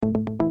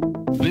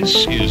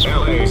This is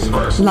LA's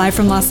first. Live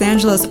from Los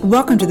Angeles,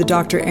 welcome to the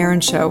Dr.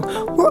 Erin Show.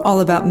 We're all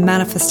about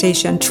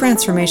manifestation,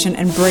 transformation,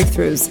 and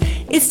breakthroughs.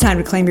 It's time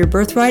to claim your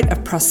birthright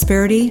of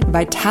prosperity,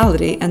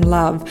 vitality, and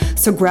love.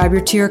 So grab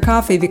your tea or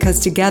coffee because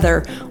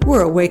together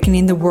we're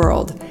awakening the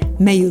world.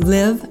 May you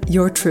live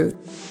your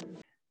truth.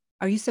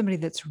 Are you somebody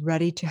that's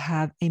ready to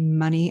have a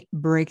money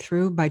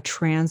breakthrough by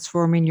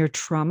transforming your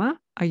trauma?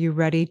 Are you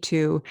ready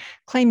to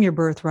claim your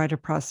birthright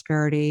of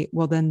prosperity?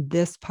 Well, then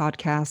this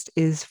podcast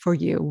is for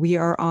you. We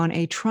are on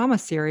a trauma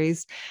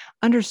series,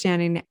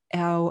 understanding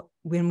how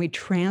when we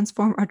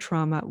transform our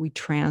trauma, we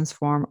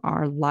transform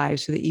our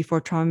lives. So the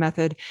E4 Trauma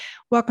Method.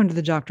 Welcome to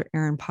the Dr.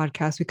 Erin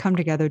podcast. We come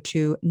together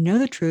to know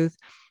the truth,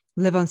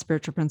 live on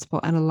spiritual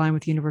principle, and align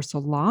with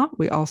universal law.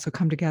 We also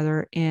come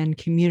together in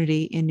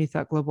community in New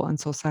Thought Global and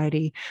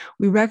Society.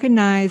 We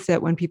recognize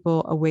that when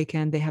people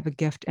awaken, they have a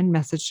gift and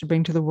message to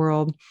bring to the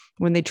world.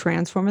 When they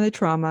transform their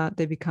trauma,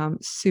 they become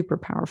super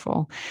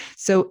powerful.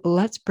 So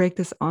let's break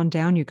this on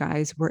down, you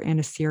guys. We're in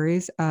a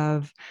series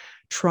of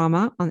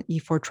trauma on the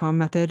E4 Trauma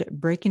Method.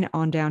 Breaking it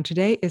on down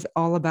today is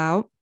all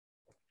about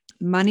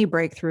money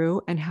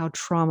breakthrough and how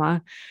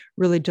trauma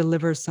really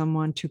delivers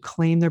someone to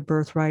claim their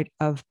birthright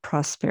of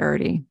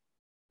prosperity.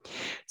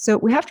 So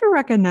we have to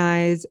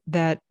recognize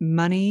that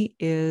money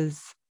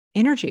is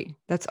energy.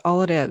 That's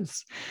all it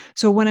is.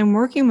 So when I'm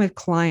working with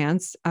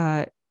clients,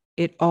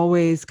 it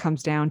always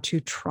comes down to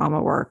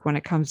trauma work when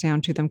it comes down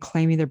to them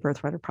claiming their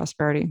birthright of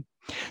prosperity.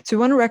 So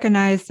we want to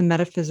recognize the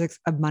metaphysics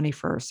of money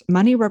first.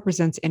 Money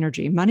represents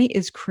energy. Money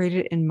is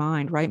created in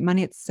mind, right?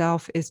 Money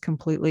itself is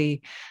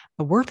completely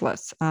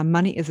worthless.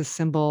 Money is a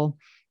symbol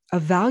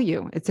of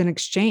value. It's an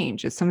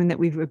exchange. It's something that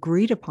we've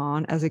agreed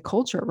upon as a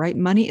culture, right?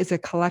 Money is a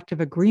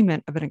collective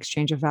agreement of an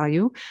exchange of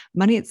value.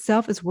 Money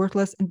itself is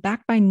worthless and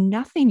backed by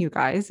nothing, you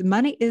guys.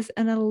 Money is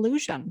an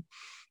illusion.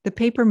 The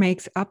paper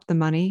makes up the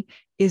money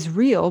is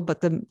real,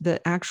 but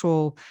the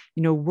actual,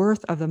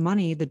 worth of the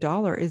money, the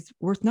dollar, is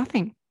worth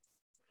nothing.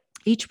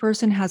 Each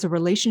person has a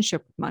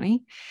relationship with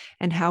money,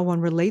 and how one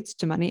relates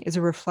to money is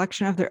a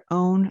reflection of their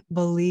own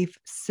belief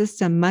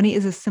system. Money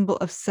is a symbol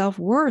of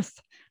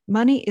self-worth.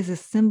 Money is a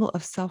symbol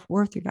of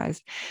self-worth, you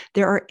guys.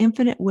 There are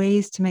infinite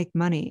ways to make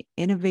money.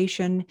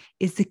 Innovation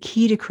is the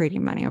key to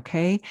creating money,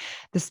 okay?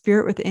 The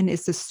spirit within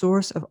is the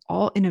source of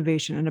all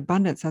innovation and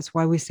abundance. That's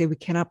why we say we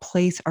cannot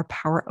place our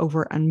power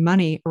over on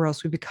money, or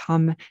else we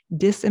become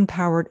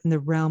disempowered in the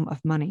realm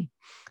of money.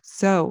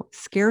 So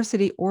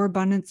scarcity or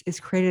abundance is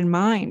created in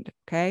mind,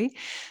 okay?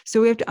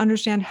 So we have to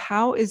understand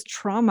how does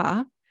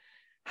trauma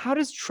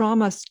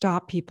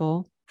stop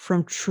people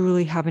from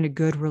truly having a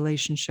good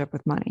relationship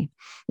with money?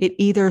 It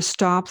either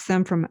stops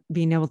them from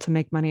being able to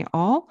make money at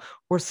all,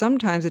 or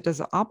sometimes it does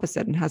the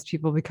opposite and has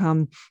people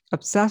become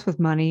obsessed with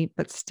money,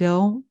 but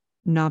still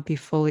not be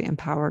fully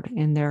empowered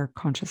in their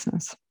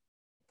consciousness.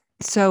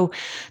 So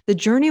the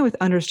journey with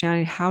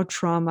understanding how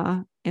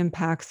trauma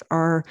impacts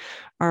our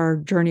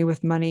journey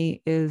with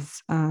money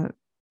is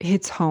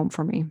hits home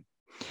for me.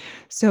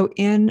 So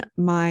in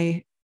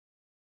my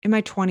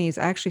 20s,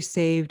 I actually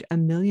saved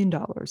 $1 million.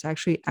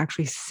 I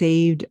actually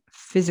saved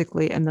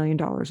physically $1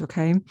 million.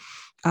 Okay.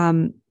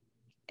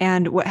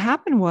 And what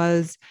happened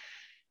was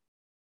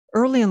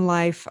early in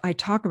life, I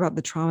talk about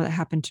the trauma that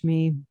happened to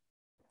me.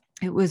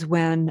 It was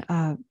when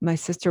my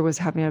sister was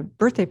having a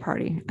birthday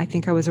party. I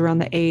think I was around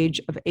the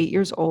age of 8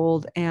 years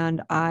old,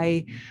 and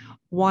I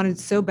wanted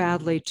so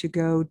badly to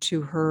go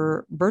to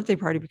her birthday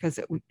party because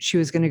she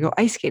was going to go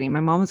ice skating. My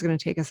mom was going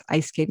to take us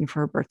ice skating for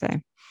her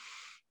birthday.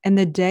 And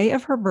the day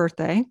of her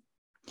birthday,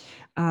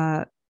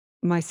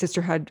 my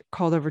sister had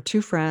called over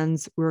 2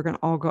 friends. We were going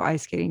to all go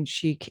ice skating.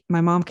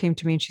 My mom came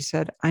to me and she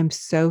said, "I'm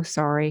so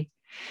sorry.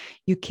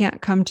 You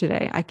can't come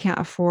today. I can't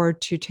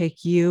afford to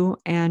take you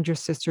and your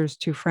sister's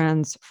 2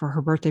 friends for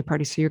her birthday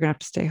party. So you're going to have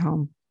to stay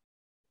home."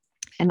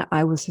 And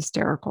I was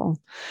hysterical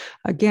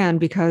again,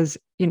 because,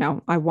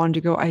 I wanted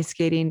to go ice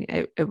skating.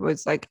 It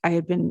was like, I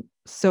had been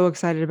so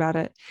excited about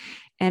it.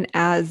 And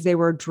as they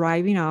were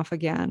driving off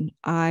again,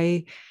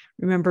 I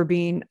remember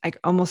being like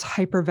almost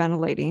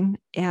hyperventilating.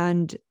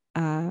 And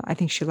I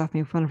think she left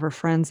me with one of her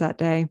friends that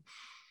day.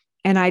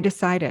 And I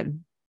decided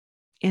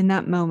in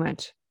that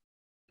moment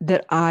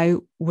that I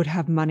would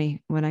have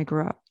money when I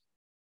grew up.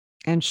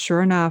 And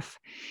sure enough,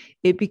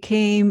 it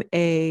became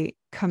a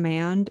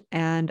command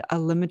and a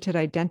limited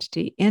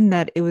identity, in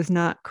that it was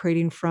not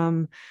creating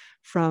from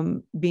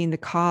being the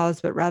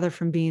cause, but rather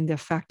from being the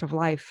effect of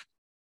life.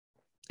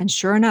 And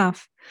sure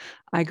enough,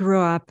 I grew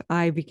up,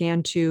 I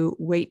began to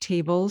wait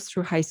tables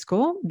through high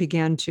school,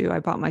 I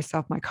bought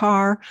myself my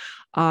car.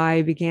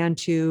 I began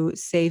to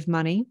save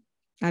money.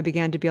 I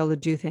began to be able to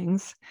do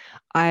things.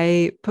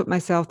 I put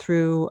myself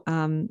through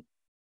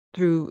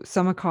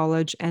summer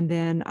college, and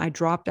then I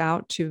dropped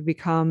out to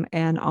become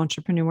an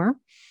entrepreneur.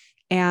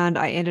 And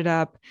I ended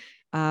up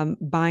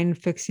buying and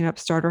fixing up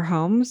starter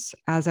homes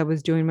as I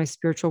was doing my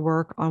spiritual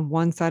work on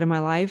one side of my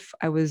life.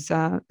 I was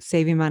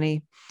saving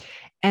money,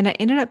 and I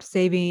ended up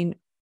saving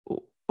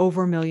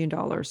over $1 million.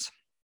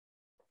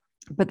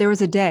 But there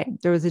was a day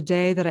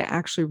that I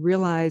actually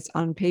realized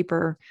on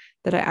paper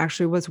that I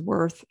actually was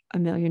worth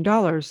 $1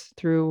 million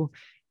through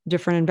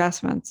different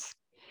investments.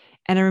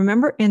 And I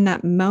remember in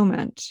that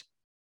moment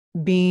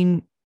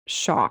being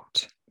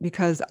shocked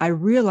because I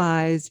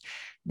realized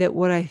that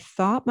what I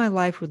thought my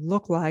life would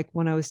look like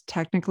when I was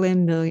technically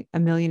a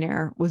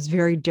millionaire was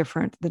very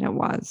different than it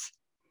was.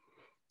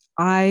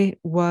 I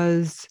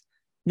was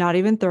not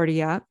even 30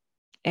 yet,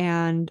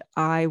 and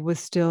I was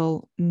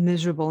still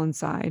miserable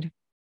inside.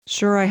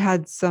 Sure, I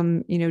had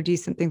some,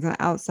 decent things on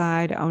the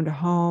outside. I owned a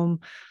home.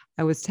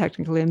 I was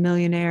technically a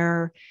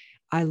millionaire.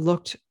 I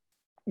looked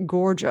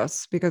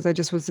gorgeous because I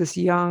just was this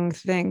young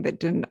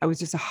thing I was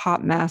just a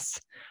hot mess.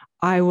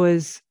 I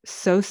was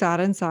so sad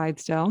inside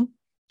still.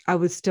 I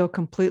was still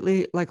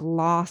completely like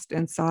lost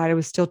inside. I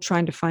was still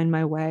trying to find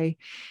my way.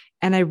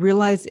 And I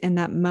realized in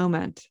that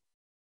moment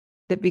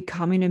that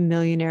becoming a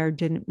millionaire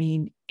didn't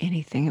mean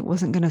anything. It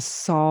wasn't going to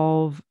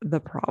solve the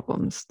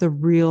problems, the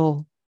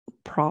real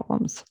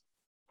problems.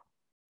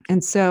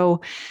 And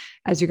so,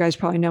 as you guys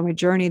probably know my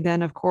journey,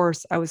 then of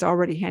course, I was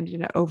already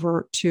handing it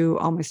over to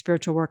all my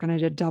spiritual work and I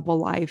did double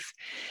life.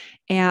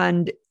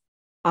 And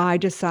I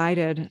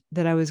decided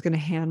that I was going to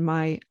hand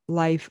my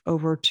life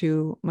over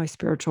to my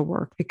spiritual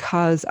work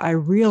because I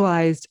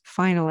realized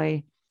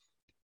finally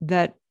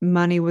that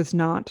money was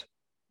not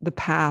the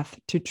path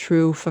to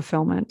true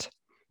fulfillment.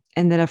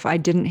 And that if I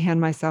didn't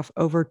hand myself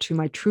over to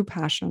my true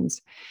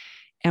passions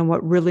and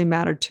what really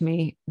mattered to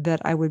me,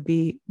 that I would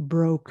be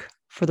broke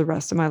for the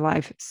rest of my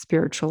life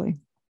spiritually.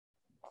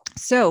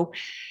 So,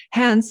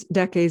 hence,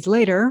 decades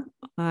later,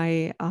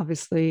 I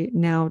obviously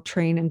now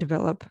train and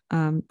develop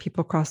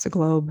people across the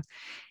globe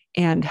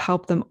and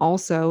help them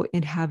also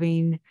in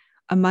having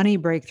a money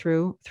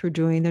breakthrough through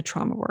doing the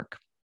trauma work.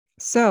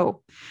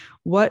 So,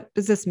 what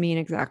does this mean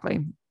exactly?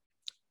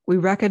 We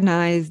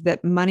recognize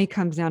that money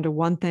comes down to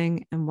one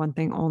thing and one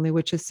thing only,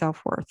 which is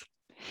self-worth.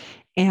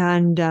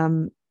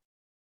 And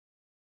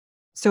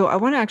so I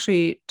want to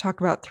actually talk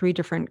about 3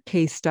 different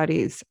case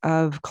studies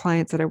of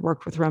clients that I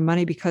worked with around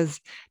money because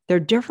they're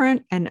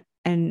different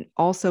and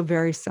also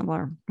very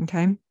similar.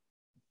 Okay.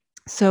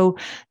 So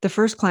the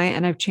first client,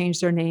 and I've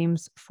changed their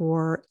names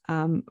for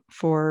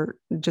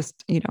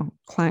just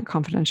client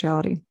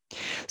confidentiality.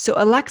 So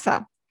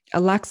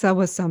Alexa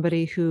was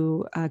somebody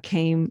who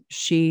came.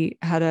 She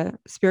had a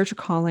spiritual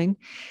calling,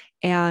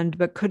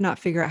 but could not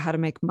figure out how to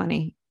make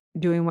money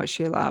doing what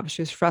she loved.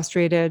 She was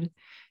frustrated.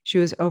 She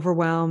was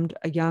overwhelmed,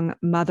 a young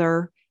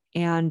mother,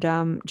 and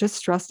just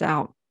stressed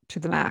out to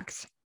the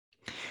max.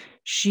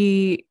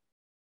 She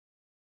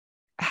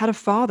had a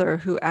father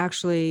who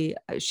actually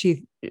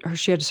she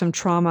had some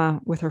trauma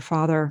with her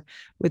father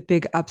with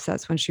big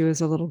upsets when she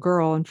was a little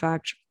girl. In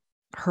fact,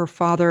 her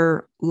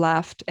father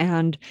left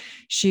and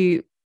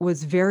she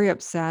was very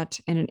upset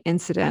in an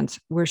incident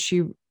where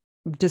she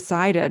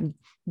decided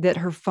that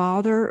her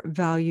father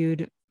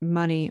valued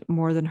money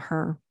more than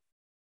her.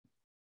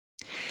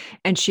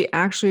 And she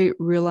actually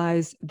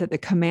realized that the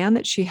command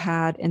that she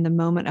had in the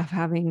moment of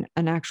having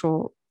an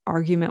actual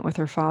argument with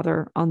her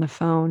father on the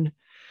phone,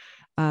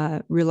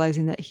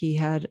 realizing that he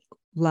had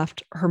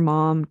left her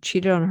mom,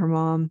 cheated on her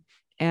mom,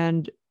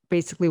 and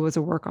basically was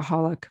a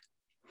workaholic.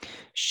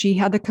 She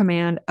had the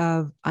command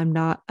of, I'm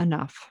not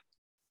enough.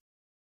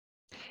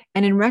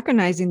 And in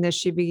recognizing this,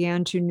 she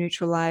began to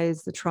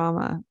neutralize the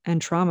trauma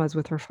and traumas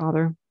with her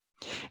father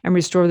and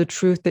restore the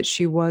truth that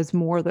she was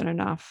more than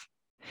enough,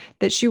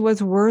 that she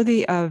was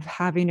worthy of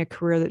having a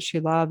career that she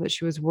loved, that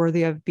she was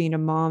worthy of being a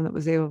mom that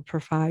was able to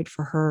provide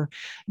for her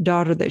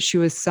daughter, that she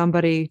was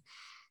somebody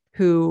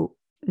who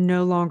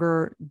no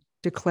longer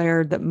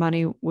declared that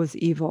money was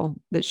evil,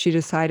 that she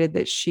decided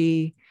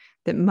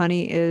that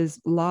money is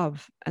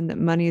love and that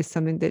money is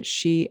something that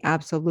she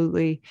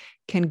absolutely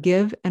can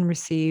give and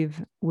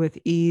receive with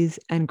ease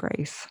and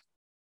grace.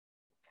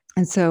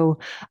 And so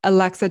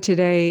Alexa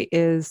today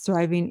is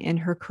thriving in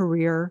her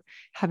career,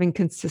 having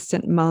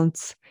consistent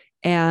months,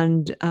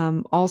 and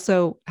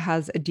also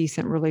has a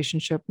decent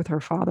relationship with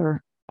her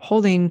father,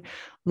 holding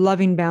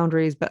loving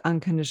boundaries, but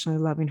unconditionally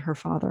loving her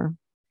father.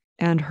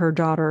 And her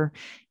daughter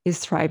is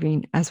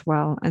thriving as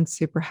well and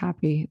super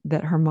happy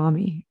that her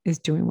mommy is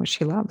doing what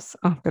she loves.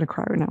 Oh, I'm going to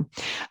cry right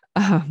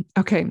now.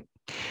 Okay.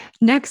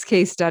 Next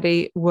case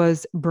study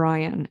was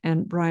Brian.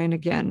 And Brian,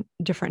 again,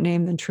 different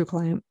name than True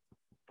Client.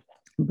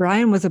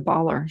 Brian was a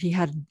baller. He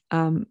had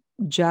a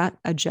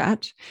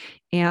jet,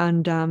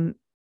 and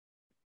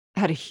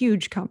had a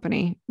huge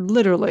company,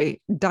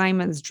 literally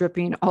diamonds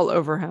dripping all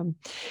over him.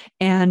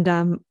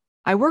 And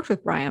I worked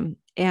with Brian.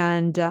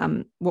 And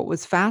what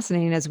was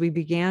fascinating as we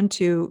began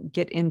to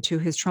get into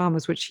his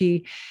traumas,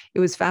 it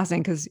was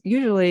fascinating because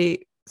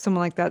usually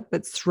someone like that,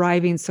 that's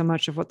thriving so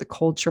much of what the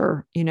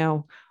culture,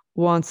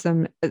 wants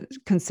them,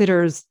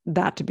 considers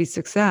that to be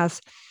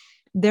success,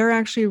 they're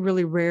actually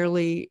really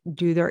rarely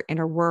do their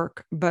inner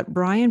work. But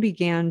Brian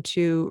began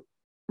to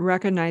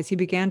recognize, he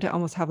began to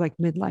almost have like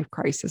midlife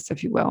crisis,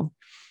 if you will.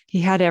 He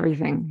had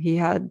everything. He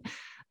had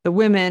the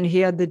women, he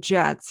had the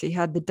jets, he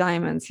had the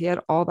diamonds, he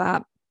had all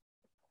that.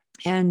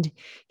 And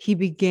he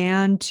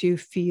began to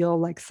feel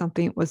like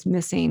something was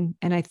missing.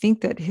 And I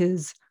think that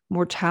his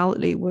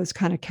mortality was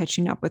kind of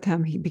catching up with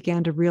him. He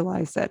began to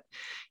realize that,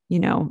 you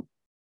know,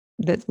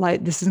 that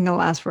like this isn't going to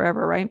last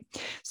forever, right?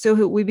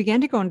 So we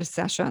began to go into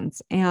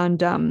sessions,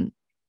 and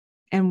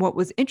what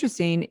was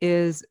interesting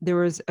is there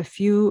was a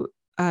few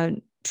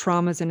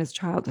traumas in his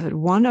childhood.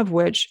 One of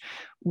which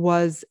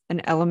was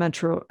an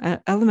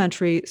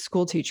elementary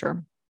school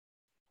teacher,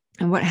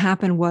 and what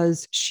happened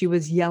was she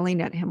was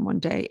yelling at him one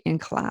day in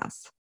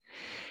class.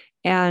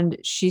 And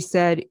she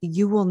said,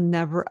 "You will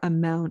never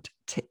amount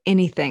to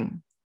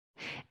anything."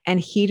 And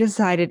he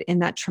decided in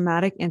that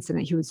traumatic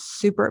incident, he was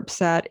super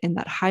upset in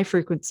that high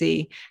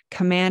frequency,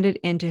 commanded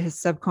into his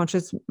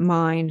subconscious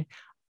mind,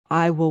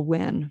 "I will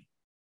win."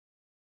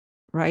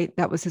 Right?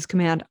 That was his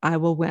command, "I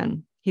will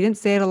win." He didn't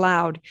say it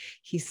aloud.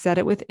 He said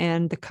it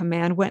within, the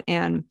command went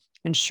in,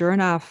 and sure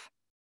enough,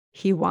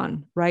 he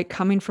won, right?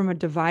 Coming from a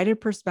divided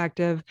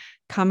perspective,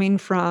 coming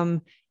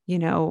from,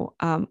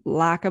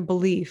 lack of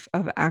belief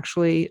of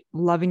actually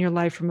loving your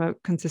life from a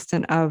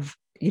consistent of,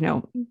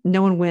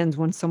 no one wins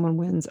when someone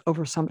wins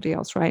over somebody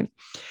else, right?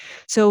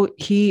 So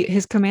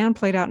his command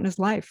played out in his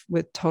life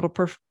with total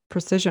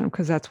precision,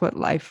 because that's what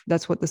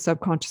the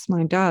subconscious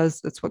mind does.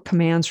 That's what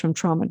commands from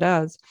trauma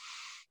does.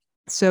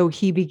 So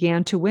he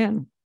began to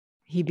win.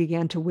 He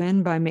began to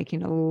win by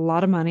making a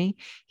lot of money.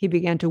 He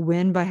began to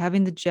win by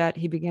having the jet.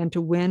 He began to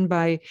win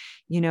by,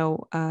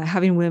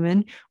 having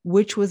women,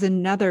 which was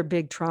another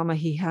big trauma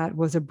he had,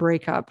 was a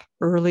breakup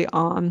early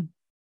on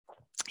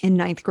in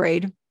ninth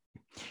grade.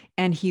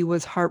 And he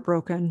was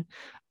heartbroken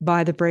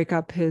by the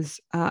breakup. His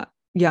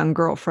young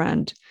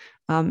girlfriend,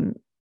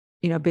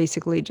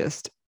 basically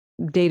just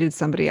dated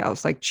somebody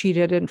else, like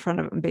cheated in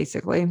front of him,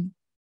 basically.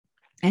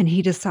 And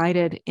he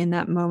decided in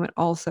that moment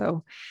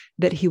also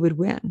that he would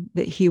win,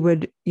 that he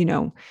would,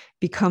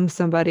 become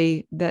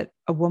somebody that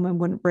a woman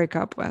wouldn't break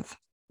up with.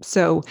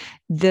 So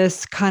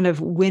this kind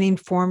of winning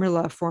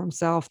formula for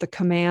himself, the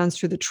commands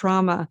through the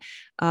trauma,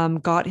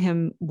 got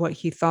him what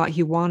he thought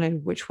he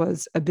wanted, which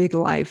was a big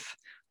life,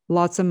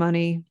 lots of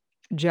money,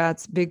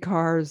 jets, big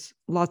cars,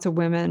 lots of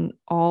women,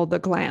 all the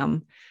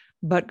glam,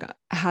 but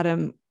had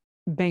him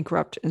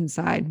bankrupt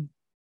inside.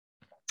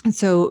 And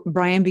so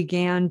Brian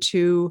began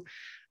to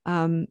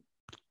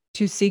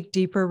seek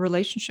deeper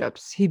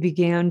relationships. He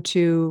began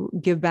to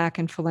give back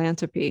in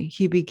philanthropy.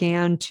 He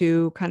began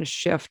to kind of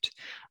shift.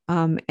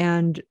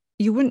 And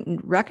you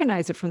wouldn't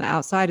recognize it from the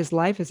outside. His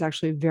life is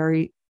actually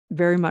very,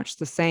 very much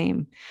the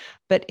same.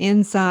 But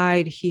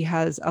inside, he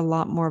has a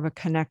lot more of a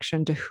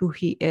connection to who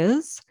he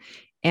is,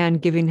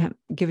 and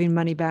giving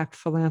money back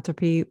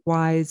philanthropy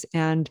wise,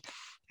 and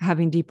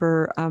having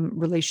deeper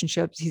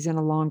relationships. He's in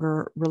a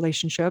longer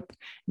relationship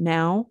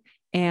now.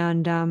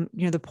 And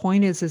the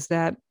point is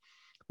that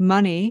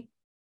money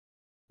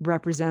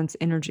represents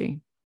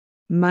energy.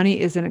 Money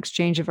is an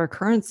exchange of our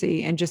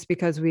currency. And just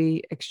because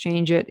we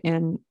exchange it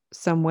in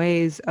some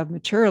ways of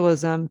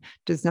materialism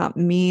does not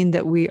mean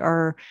that we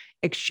are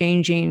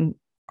exchanging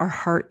our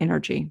heart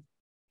energy,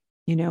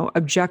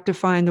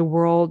 objectifying the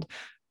world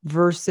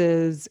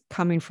versus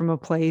coming from a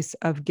place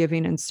of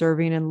giving and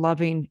serving and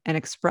loving and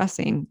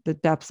expressing the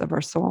depths of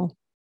our soul.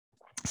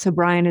 So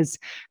Brian has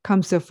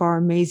come so far,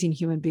 amazing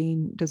human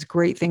being, does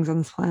great things on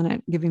this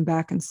planet, giving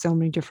back in so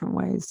many different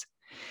ways.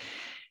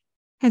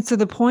 And so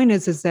the point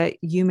is that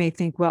you may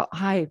think, well,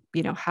 I,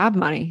 have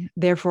money,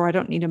 therefore I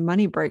don't need a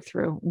money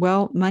breakthrough.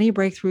 Well, money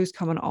breakthroughs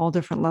come on all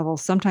different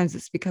levels. Sometimes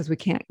it's because we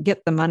can't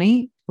get the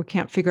money. We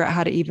can't figure out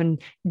how to even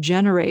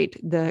generate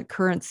the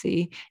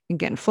currency and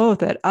get in flow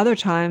with it. Other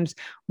times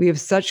we have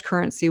such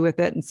currency with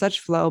it and such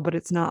flow, but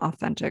it's not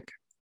authentic.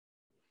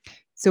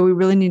 So we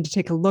really need to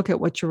take a look at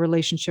what's your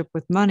relationship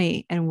with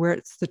money and where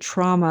it's the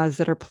traumas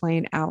that are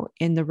playing out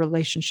in the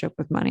relationship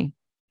with money.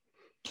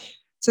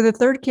 So the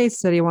third case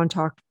study I want to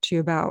talk to you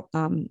about,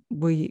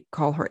 we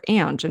call her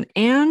Ange. And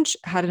Ange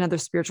had another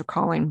spiritual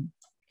calling.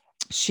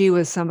 She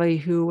was somebody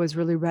who was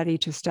really ready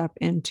to step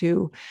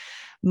into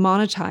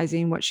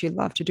monetizing what she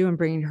loved to do and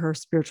bringing her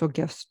spiritual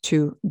gifts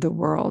to the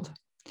world.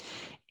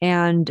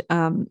 And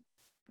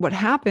what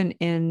happened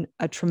in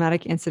a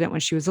traumatic incident when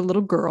she was a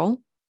little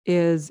girl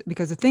is,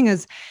 because the thing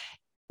is,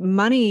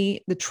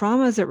 money, the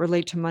traumas that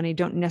relate to money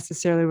don't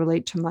necessarily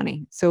relate to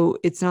money. So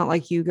it's not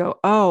like you go,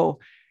 oh,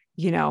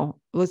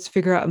 let's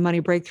figure out a money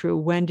breakthrough.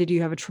 When did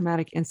you have a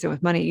traumatic incident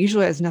with money? It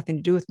usually has nothing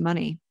to do with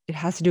money. It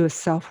has to do with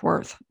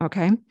self-worth.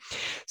 Okay.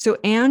 So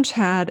Ange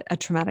had a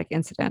traumatic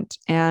incident.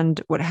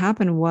 And what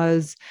happened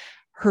was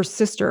her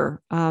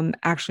sister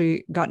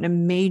actually got in a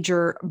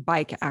major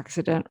bike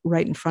accident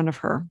right in front of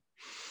her,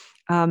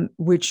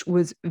 which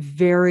was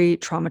very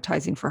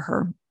traumatizing for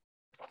her.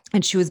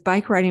 And she was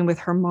bike riding with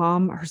her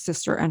mom, her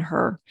sister, and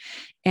her.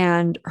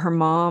 And her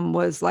mom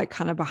was like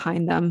kind of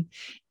behind them.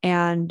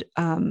 And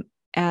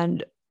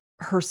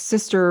her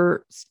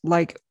sister's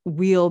like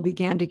wheel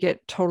began to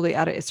get totally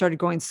out of it. Started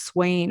going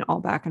swaying all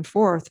back and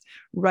forth.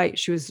 Right.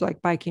 She was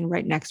like biking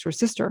right next to her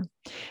sister.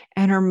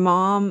 And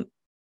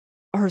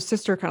her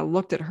sister kind of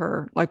looked at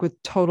her like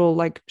with total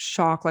like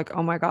shock, like,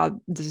 oh my God,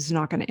 this is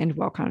not going to end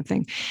well kind of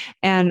thing.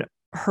 And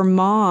her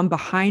mom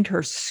behind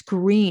her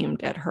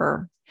screamed at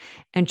her,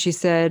 and she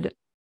said,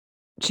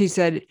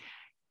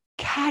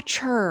 catch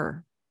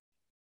her.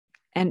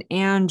 And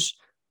Ange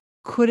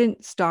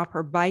couldn't stop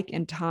her bike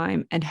in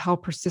time and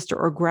help her sister,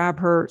 or grab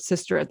her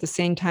sister at the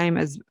same time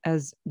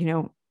as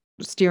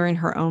steering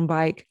her own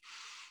bike.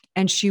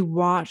 And she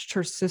watched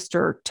her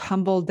sister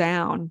tumble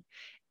down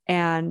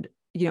and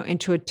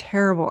into a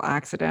terrible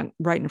accident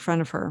right in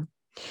front of her.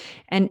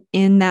 And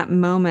in that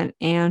moment,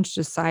 Ange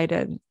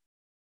decided,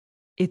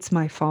 it's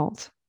my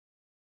fault.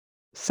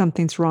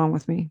 Something's wrong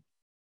with me.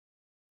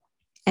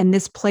 And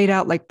this played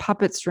out like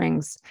puppet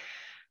strings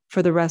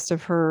for the rest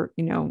of her,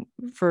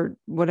 for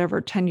whatever,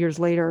 10 years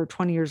later, or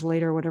 20 years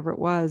later, whatever it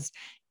was.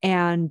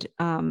 And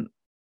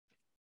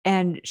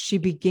she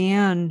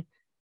began,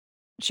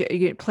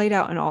 it played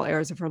out in all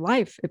areas of her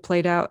life. It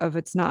played out of,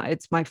 it's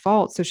my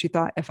fault. So she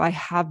thought, if I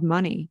have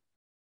money,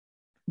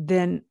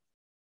 then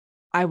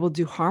I will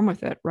do harm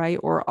with it, right?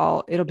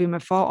 Or it'll be my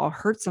fault. I'll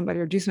hurt somebody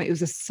or do something. It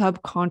was a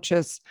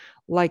subconscious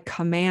like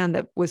command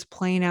that was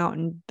playing out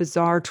in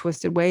bizarre,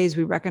 twisted ways.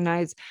 We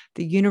recognize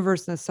the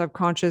universe and the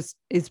subconscious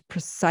is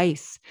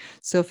precise.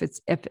 So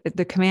if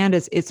the command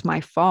is, it's my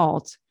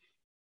fault,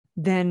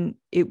 then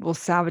it will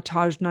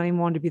sabotage not even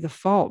wanting to be the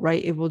fault,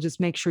 right? It will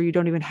just make sure you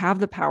don't even have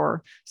the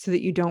power so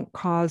that you don't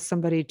cause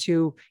somebody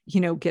to,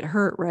 get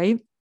hurt, right?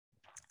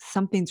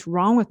 Something's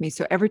wrong with me.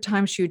 So every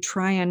time she would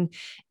try and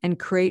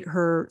create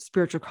her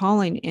spiritual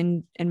calling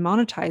and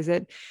monetize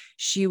it,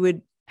 she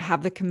would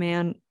have the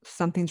command,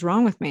 something's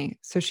wrong with me.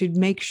 So she'd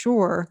make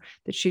sure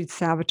that she'd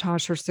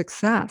sabotage her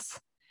success.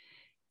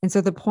 And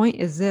so the point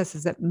is this,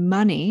 is that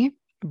money,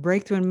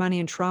 breakthrough in money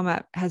and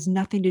trauma, has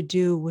nothing to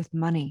do with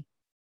money.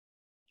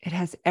 It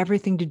has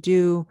everything to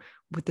do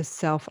with the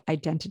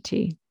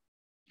self-identity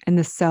and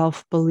the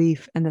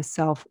self-belief and the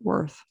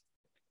self-worth.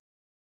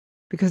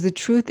 Because the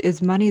truth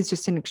is, money is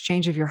just an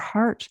exchange of your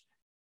heart.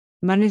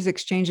 Money is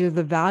exchange of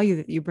the value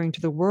that you bring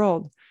to the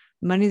world.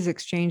 Money is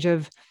exchange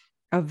of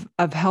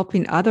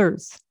helping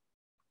others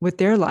with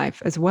their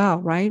life as well,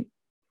 right?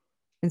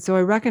 And so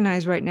I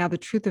recognize right now the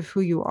truth of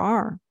who you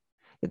are,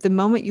 that the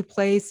moment you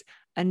place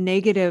a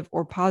negative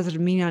or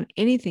positive meaning on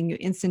anything, you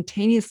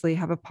instantaneously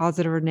have a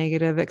positive or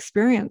negative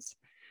experience.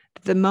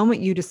 The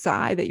moment you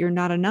decide that you're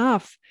not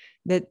enough,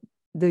 that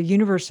the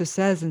universe just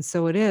says, and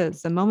so it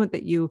is. The moment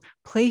that you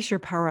place your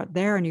power out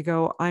there and you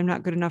go, I'm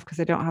not good enough because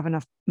I don't have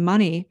enough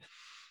money,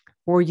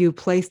 or you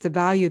place the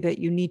value that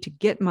you need to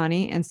get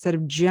money instead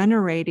of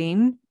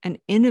generating and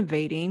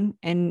innovating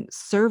and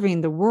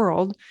serving the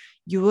world,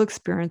 you will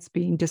experience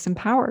being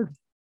disempowered.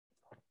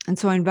 And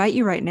so I invite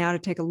you right now to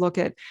take a look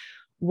at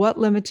what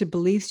limited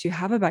beliefs you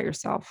have about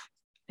yourself.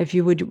 If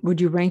you would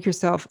you rank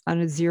yourself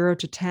on a 0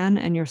 to 10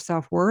 and your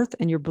self-worth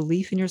and your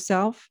belief in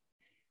yourself?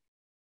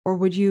 Or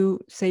would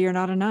you say you're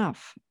not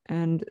enough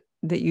and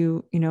that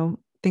you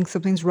think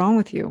something's wrong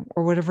with you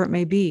or whatever it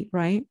may be,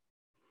 right?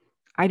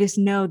 I just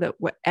know that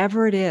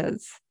whatever it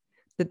is,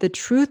 that the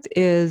truth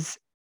is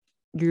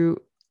you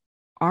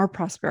are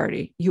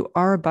prosperity, you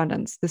are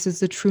abundance. This is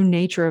the true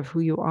nature of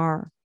who you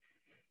are.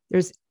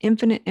 There's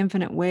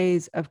infinite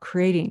ways of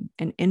creating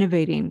and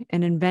innovating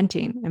and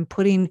inventing and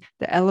putting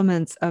the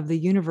elements of the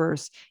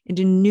universe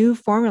into new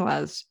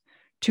formulas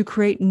to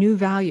create new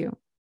value.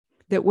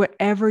 That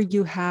whatever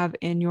you have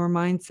in your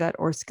mindset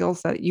or skill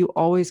set, you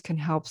always can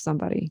help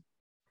somebody.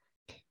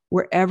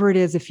 Wherever it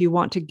is, if you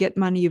want to get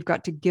money, you've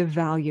got to give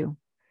value.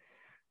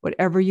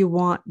 Whatever you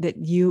want,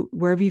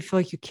 wherever you feel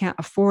like you can't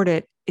afford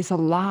it, is a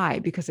lie,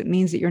 because it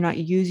means that you're not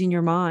using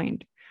your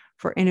mind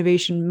for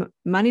innovation.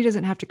 Money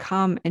doesn't have to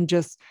come and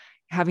just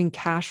having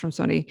cash from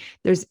somebody.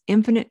 There's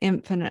infinite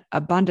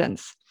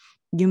abundance.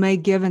 You may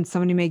give and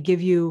somebody may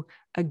give you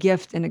a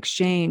gift in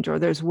exchange, or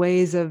there's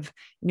ways of,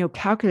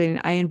 calculating.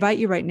 I invite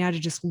you right now to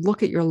just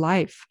look at your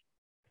life.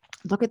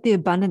 Look at the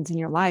abundance in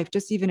your life.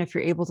 Just even if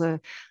you're able to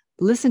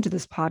listen to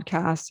this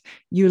podcast,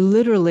 you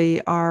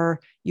literally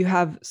you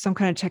have some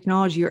kind of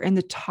technology. You're in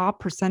the top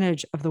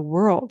percentage of the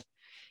world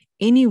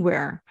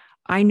anywhere.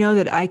 I know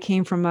that I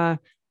came from a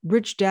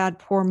rich dad,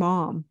 poor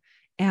mom.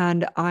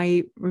 And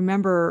I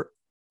remember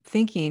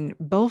thinking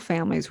both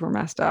families were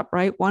messed up,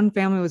 right? One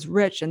family was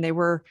rich and they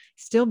were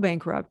still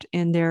bankrupt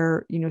in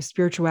their,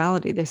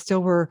 spirituality. They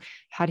still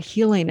had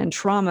healing and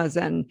traumas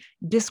and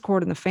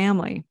discord in the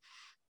family.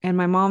 And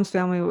my mom's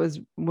family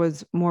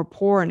was more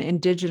poor and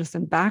indigenous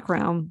in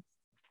background.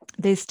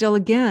 They still,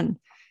 again,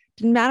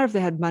 didn't matter if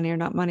they had money or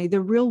not money.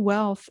 The real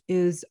wealth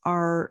is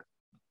our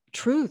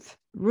truth.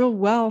 Real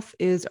wealth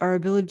is our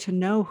ability to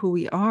know who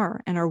we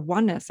are and our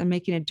oneness and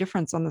making a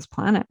difference on this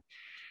planet.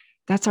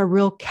 That's our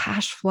real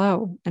cash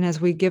flow. And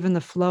as we give in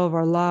the flow of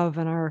our love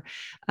and our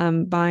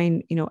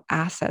buying,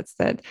 assets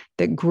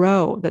that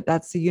grow,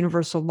 that's the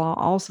universal law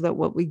also, that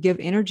what we give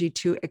energy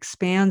to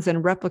expands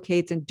and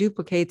replicates and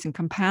duplicates and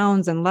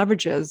compounds and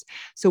leverages.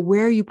 So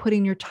where are you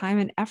putting your time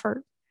and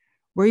effort?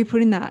 Where are you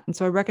putting that? And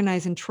so I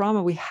recognize in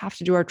trauma, we have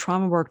to do our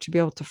trauma work to be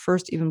able to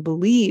first even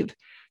believe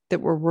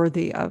that we're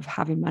worthy of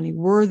having money,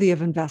 worthy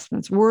of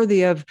investments,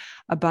 worthy of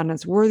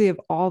abundance, worthy of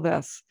all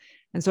this.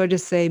 And so I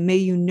just say, may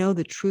you know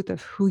the truth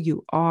of who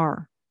you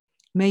are.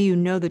 May you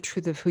know the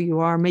truth of who you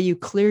are. May you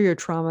clear your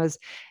traumas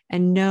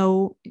and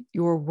know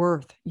your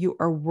worth. You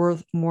are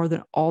worth more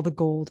than all the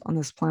gold on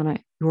this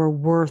planet. You are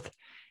worth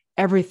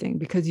everything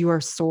because you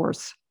are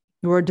source.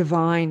 You are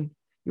divine.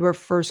 You are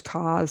first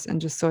cause. And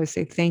just so I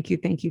say thank you,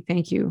 thank you,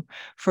 thank you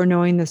for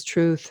knowing this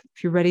truth.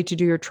 If you're ready to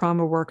do your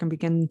trauma work and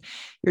begin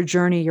your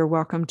journey, you're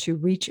welcome to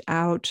reach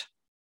out.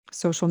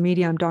 Social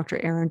media, I'm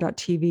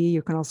draaron.tv.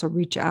 You can also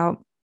reach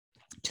out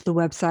to the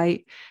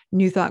website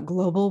New Thought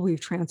Global. We've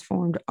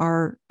transformed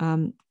our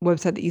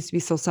website that used to be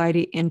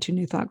Society into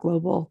New Thought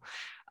Global.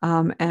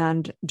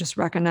 And just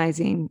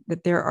recognizing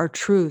that there are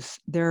truths,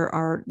 there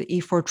are the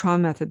E4 trauma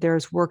method, there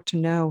is work to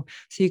know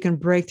so you can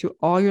break through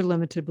all your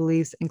limited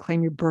beliefs and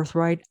claim your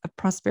birthright of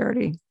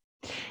prosperity.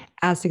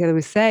 As together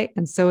we say,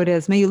 and so it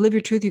is. May you live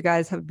your truth, you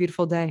guys. Have a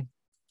beautiful day.